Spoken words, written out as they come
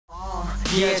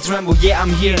Yeah, it's Rumble, yeah, I'm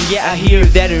here, and yeah, I hear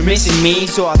that you're missing me.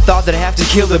 So I thought that I have to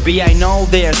kill the beat. I know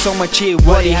there's so much here,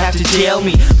 what do you have to tell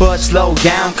me? But slow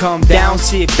down, calm down,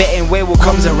 sit back and wait what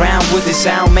comes around. With the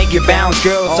sound, make it bounce,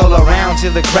 girls all around to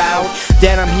the crowd.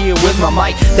 That I'm here with my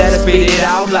mic, that I spit it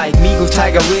out like Migos,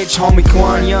 Tiger Rich, Homie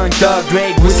Quan, Young Thug,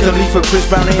 Drake, Wiz Khalifa, Chris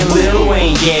Brown, and Lil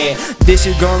Wayne. Yeah, this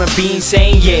is gonna be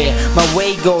insane, yeah. My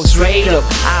weight goes straight up,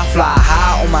 I fly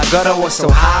high. Oh my god, I was so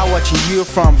high, watching you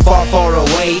from far, far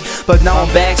away. But now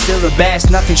I'm back, still the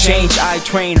best, nothing changed. I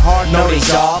train hard, no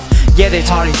days off. Yeah, they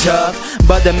taught it tough,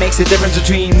 but that makes a difference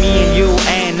between me and you.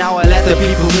 And now I let the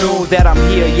people know that I'm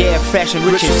here. Yeah, fresh and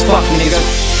rich as fuck, nigga.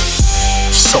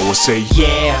 So I say,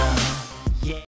 yeah.